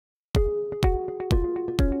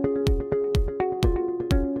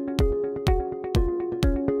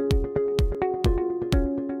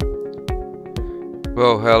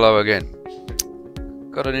Well, hello again.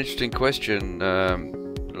 Got an interesting question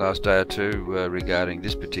last day or two regarding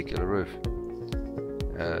this particular roof.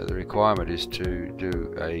 The requirement is to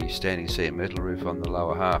do a standing seam metal roof on the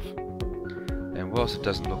lower half, and whilst it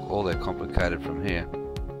doesn't look all that complicated from here,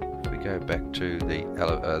 if we go back to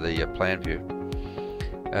the plan view,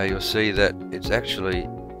 you'll see that it's actually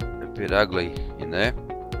a bit ugly in there,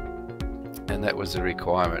 and that was the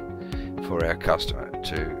requirement for our customer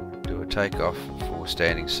to do a takeoff for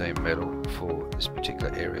standing seam metal for this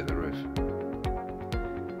particular area of the roof.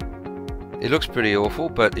 It looks pretty awful,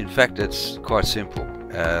 but in fact it's quite simple.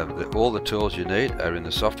 All the tools you need are in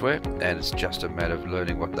the software, and it's just a matter of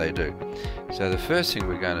learning what they do. So the first thing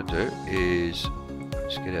we're going to do is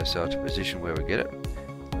just get ourselves to a position where we get it.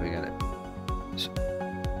 We're going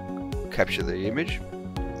to capture the image,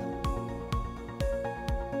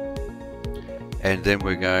 and then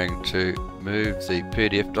we're going to move the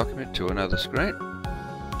PDF document to another screen,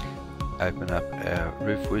 open up our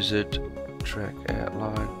roof wizard, track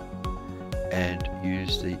outline, and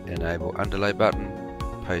use the enable underlay button,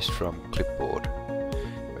 paste from clipboard.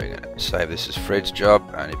 We're going to save this as Fred's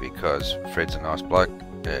job, only because Fred's a nice bloke,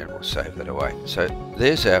 and we'll save that away. So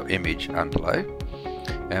there's our image underlay,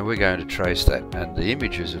 and we're going to trace that, and the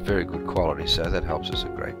image is of very good quality, so that helps us a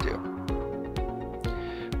great deal.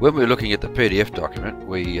 When we're looking at the PDF document,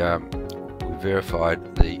 we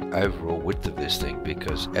verified the overall width of this thing,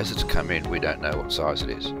 because as it's come in we don't know what size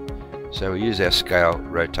it is. So we use our scale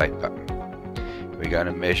rotate button. We're going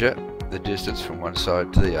to measure the distance from one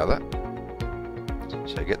side to the other.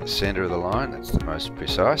 So get the center of the line, that's the most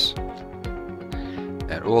precise,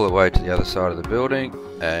 and all the way to the other side of the building,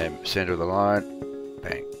 and center of the line,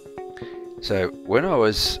 bang. So when I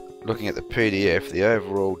was looking at the PDF, the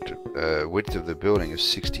overall width of the building is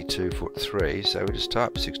 62'3", so we just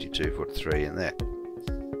type 62'3" in there,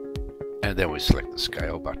 and then we select the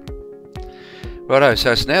scale button. Righto,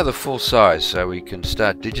 so it's now the full size, so we can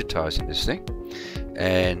start digitizing this thing,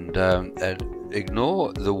 and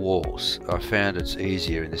ignore the walls. I found it's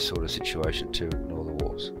easier in this sort of situation to ignore the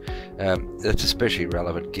walls. That's especially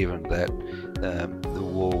relevant given that the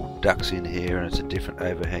wall ducks in here, and it's a different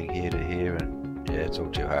overhang here to here, and yeah, it's all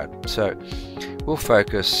too hard. So we'll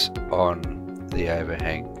focus on the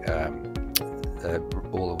overhang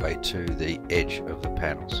all the way to the edge of the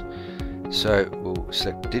panels. So we'll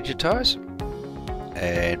select digitize,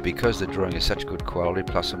 and because the drawing is such good quality,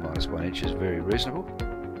 plus or minus 1 inch is very reasonable.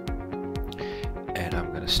 And I'm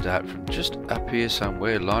going to start from just up here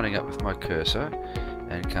somewhere, lining up with my cursor,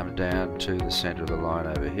 and come down to the center of the line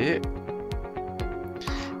over here.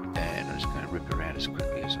 And I'm just going to rip around as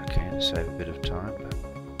quickly as I can to save a bit of time.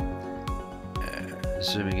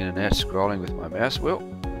 Zooming in and out, scrolling with my mouse wheel.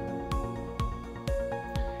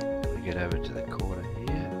 We get over to the corner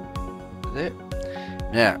here, there.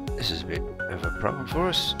 Now, this is a bit of a problem for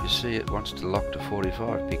us. You see, it wants to lock to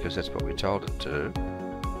 45 because that's what we told it to.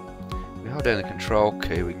 We hold down the control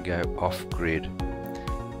key, we can go off grid.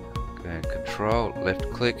 Go and control,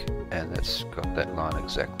 left click, and that's got that line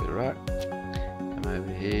exactly right. Come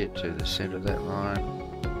over here to the center of that line,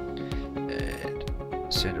 and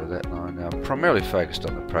center of that line. Now I'm primarily focused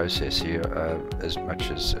on the process here, as much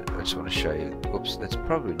as I just want to show you. Oops, that's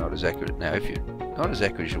probably not as accurate. Now if you're not as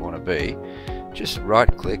accurate as you want to be, just right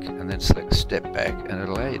click and then select step back, and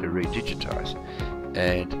it'll allow you to redigitize,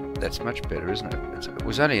 and that's much better, isn't it? It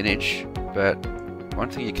was only 1 inch, but one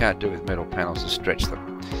thing you can't do with metal panels is stretch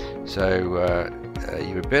them. So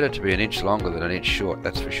you're better to be 1 inch longer than 1 inch short,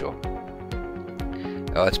 that's for sure.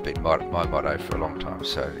 Oh, that's been my motto for a long time,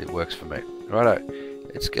 so it works for me. Righto,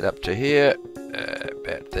 let's get up to here,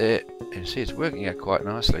 about there, and you see it's working out quite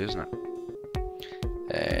nicely, isn't it?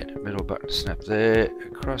 And middle button snap there,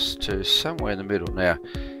 across to somewhere in the middle. Now,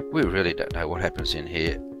 we really don't know what happens in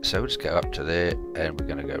here, so we'll just go up to there, and we're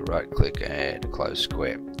going to go right click and close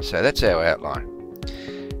square. So that's our outline.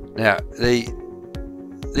 Now,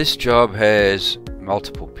 this job has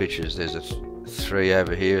multiple pitches. There's a 3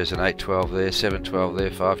 over here, there's an 812 there, 712 there,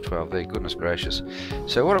 512 there, goodness gracious.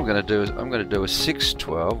 So what I'm going to do is I'm going to do a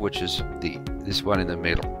 612, which is this one in the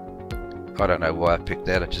middle. I don't know why I picked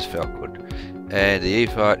that, it just felt good. And the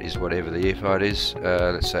E-height is whatever the E-height is,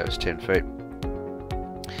 let's say it was 10 feet.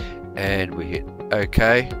 And we hit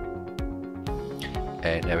OK.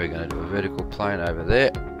 And now we're going to do a vertical plane over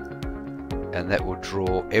there. And that will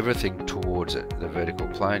draw everything towards it. The vertical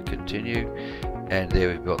plane, continue. And there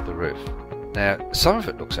we've got the roof. Now, some of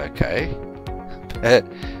it looks okay,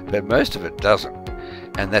 but most of it doesn't.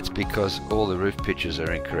 And that's because all the roof pitches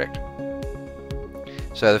are incorrect.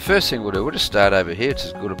 So the first thing we'll do, we'll just start over here. It's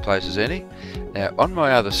as good a place as any. Now on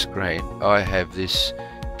my other screen I have this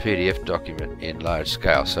PDF document in large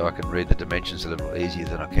scale, so I can read the dimensions a little easier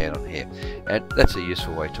than I can on here, and that's a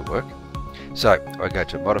useful way to work. So I go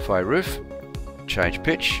to modify roof, change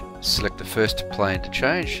pitch, select the first plane to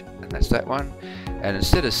change, and that's that one, and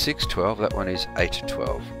instead of 612 that one is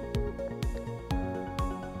 812,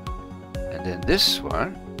 and then this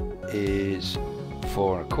one is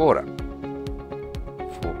 4 1/4,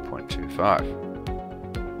 4.25.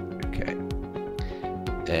 Okay,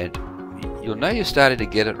 and you'll know you're starting to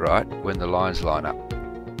get it right when the lines line up.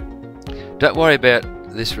 Don't worry about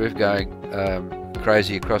this roof going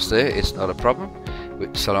crazy across there, it's not a problem,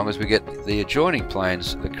 so long as we get the adjoining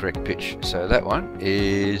planes the correct pitch. So that one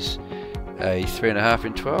is a 3.5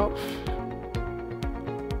 in 12.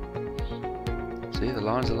 See, the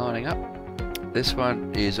lines are lining up. This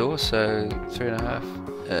one is also 3.5,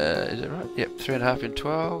 is it right? Yep, 3.5 in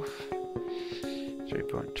 12,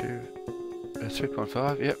 3.2,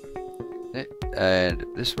 3.5, yep. And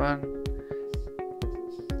this one,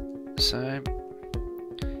 same,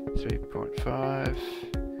 3.5,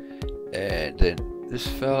 and then this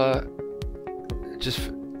fella,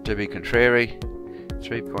 just to be contrary,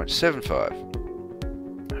 3.75.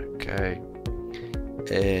 Okay,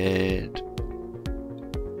 and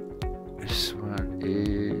this one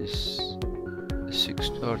is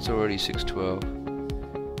 6. Oh, it's already 612.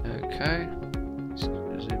 Okay, so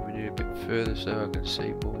zoom in here a bit further so I can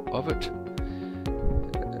see more of it.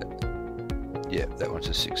 Yeah, that one's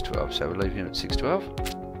a 612, so we'll leave him at 612.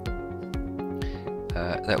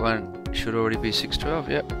 That one should already be 612,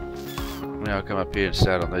 yep. Now I'll come up here and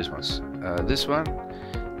start on these ones. This one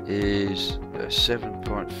is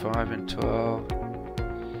 7.5 in 12.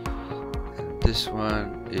 And this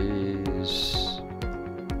one is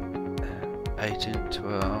 8 in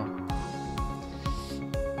 12.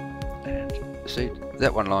 And see,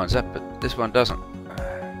 that one lines up, but this one doesn't.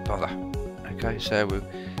 Bother. Okay, so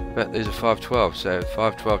but these are 512, so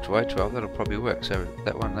 512 to 812, that'll probably work. So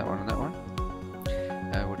that one, that one, and that one.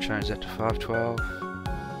 We'll change that to 512.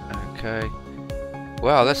 Okay.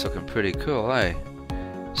 Wow, that's looking pretty cool, eh?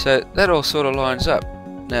 So that all sort of lines up.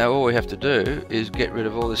 Now all we have to do is get rid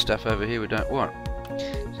of all this stuff over here we don't want.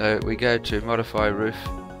 So we go to modify roof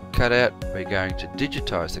cutout, we're going to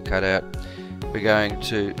digitize the cutout, we're going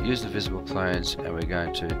to use the visible planes, and we're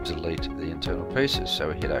going to delete the internal pieces. So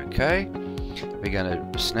we hit OK. We're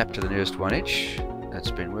going to snap to the nearest 1 inch.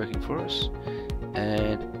 That's been working for us.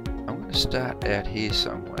 And I'm going to start out here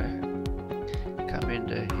somewhere. Come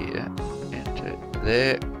into here, into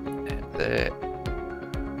there, and there.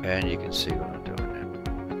 And you can see what I'm doing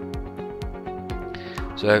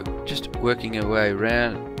now. So just working our way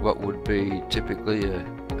around what would be typically a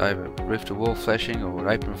over roof to wall flashing or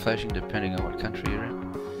apron flashing, depending on what country you're in.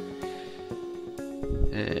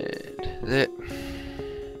 And there.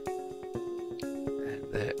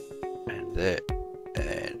 There and there,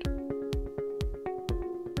 and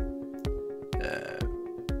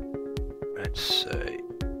let's see,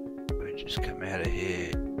 we just come out of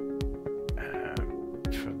here,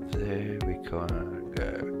 from there we kind of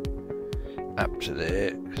go up to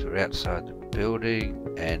there because we're outside the building,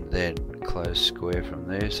 and then close square from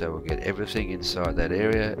there, so we'll get everything inside that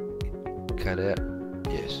area, cut out,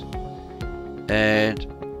 yes, and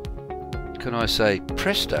can I say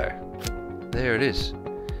presto, there it is.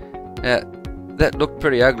 Now, that looked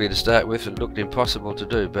pretty ugly to start with, it looked impossible to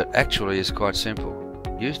do, but actually is quite simple.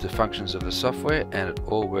 Use the functions of the software and it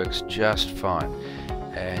all works just fine.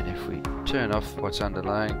 And if we turn off what's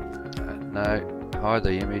underlaying, no, hide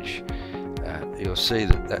the image, you'll see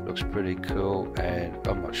that that looks pretty cool, and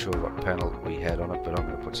I'm not sure what panel we had on it, but I'm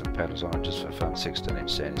going to put some panels on it just for fun. 16-inch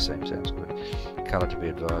standing seam sounds good. Colour to be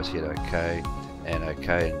advised, hit OK, and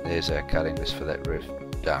OK, and there's our cutting list for that roof.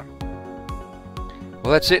 Done.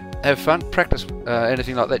 Well, that's it. Have fun. Practice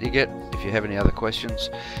anything like that you get. If you have any other questions,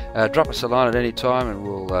 drop us a line at any time, and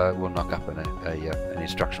we'll knock up an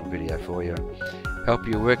instructional video for you and help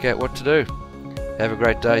you work out what to do. Have a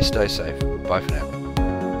great day. Stay safe. Bye for now.